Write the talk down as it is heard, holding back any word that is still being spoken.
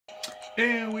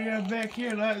And we are back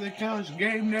here at the college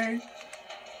game day.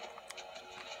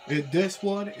 And this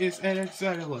one is an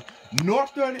exciting one.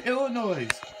 Northern Illinois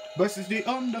versus the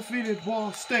undefeated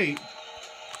Ball State.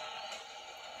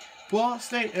 Ball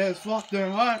State has fought their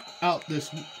heart out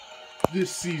this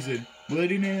season,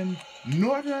 but in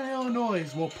Northern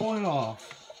Illinois will pull it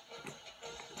off.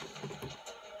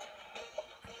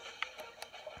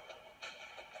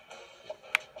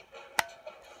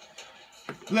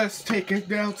 Let's take it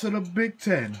down to the Big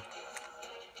Ten.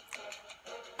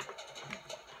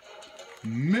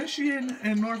 Michigan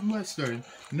and Northwestern.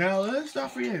 Now let's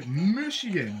not forget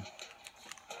Michigan.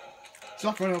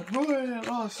 Suffered a brilliant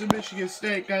loss to Michigan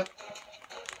State. Got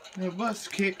a bus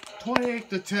kick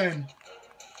 28-10.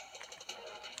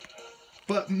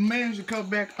 But managed to come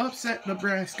back, upset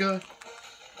Nebraska.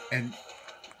 And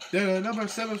they're the number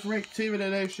 7th ranked team in the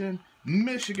nation.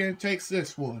 Michigan takes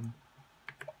this one.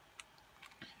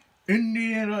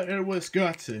 Indiana and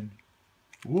Wisconsin.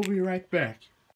 We'll be right back.